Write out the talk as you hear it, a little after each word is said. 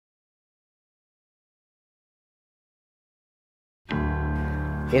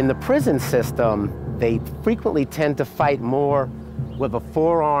In the prison system, they frequently tend to fight more with a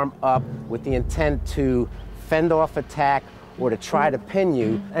forearm up with the intent to fend off attack or to try to pin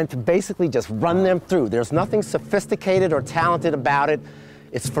you and to basically just run them through. There's nothing sophisticated or talented about it.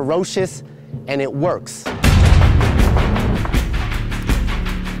 It's ferocious and it works.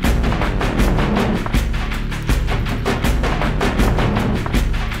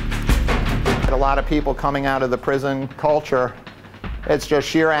 A lot of people coming out of the prison culture, it's just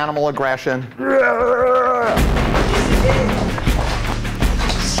sheer animal aggression.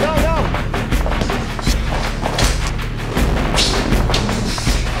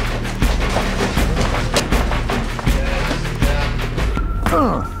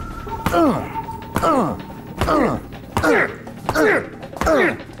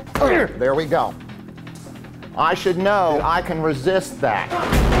 There we go. I should know I can resist that.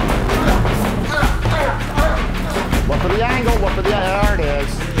 Look for the angle, look for the, there it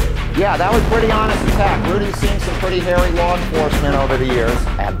is. Yeah, that was pretty honest attack. Rudy's seen some pretty hairy law enforcement over the years.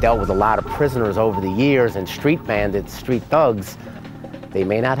 I've dealt with a lot of prisoners over the years, and street bandits, street thugs, they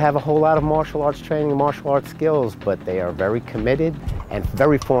may not have a whole lot of martial arts training, martial arts skills, but they are very committed and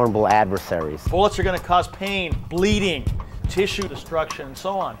very formidable adversaries. Bullets are going to cause pain, bleeding, tissue destruction, and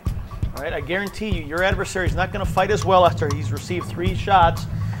so on. All right, I guarantee you, your adversary is not going to fight as well after he's received 3 shots,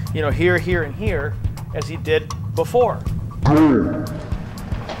 you know, here, here, and here, as he did before.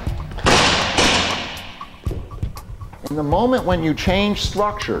 In the moment when you change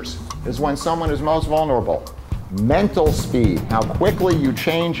structures is when someone is most vulnerable. Mental speed, how quickly you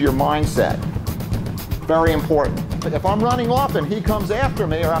change your mindset. Very important. If I'm running off and he comes after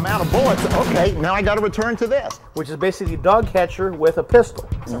me or I'm out of bullets, okay, now I got to return to this. Which is basically dog catcher with a pistol.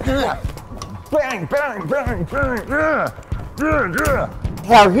 Bang, bang, bang, bang,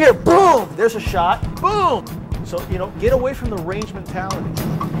 Now here, boom, there's a shot, boom. So, you know, get away from the range mentality.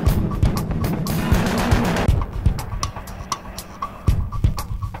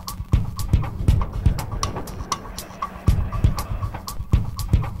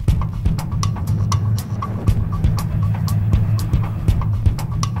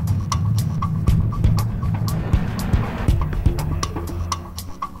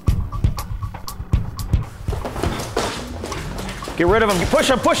 Get rid of him. Push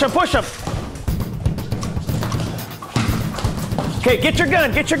him, push him, push him. Okay, get your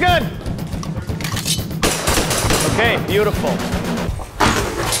gun, get your gun. Okay, beautiful.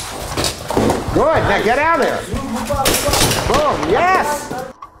 Good, now get out of there. Boom, yes.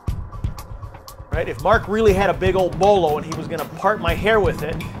 Right, if Mark really had a big old bolo and he was gonna part my hair with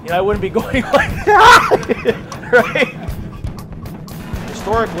it, you know, I wouldn't be going like that, right?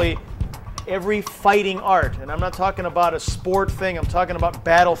 Historically, every fighting art, and I'm not talking about a sport thing, I'm talking about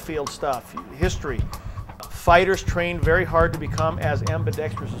battlefield stuff, history. Fighters train very hard to become as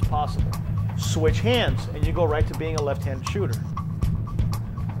ambidextrous as possible. Switch hands, and you go right to being a left-handed shooter.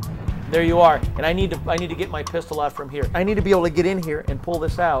 There you are, and I need to get my pistol out from here. I need to be able to get in here and pull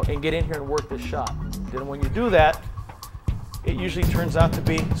this out and get in here and work this shot. Then when you do that, it usually turns out to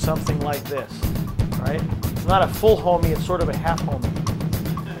be something like this, right? It's not a full homie, it's sort of a half homie.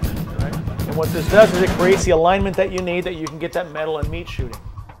 And what this does is it creates the alignment that you need that you can get that metal and meat shooting.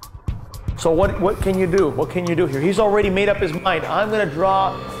 So what can you do? What can you do here? He's already made up his mind. I'm going to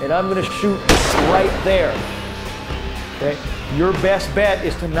draw and I'm going to shoot right there. Okay? Your best bet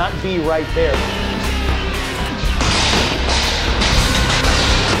is to not be right there.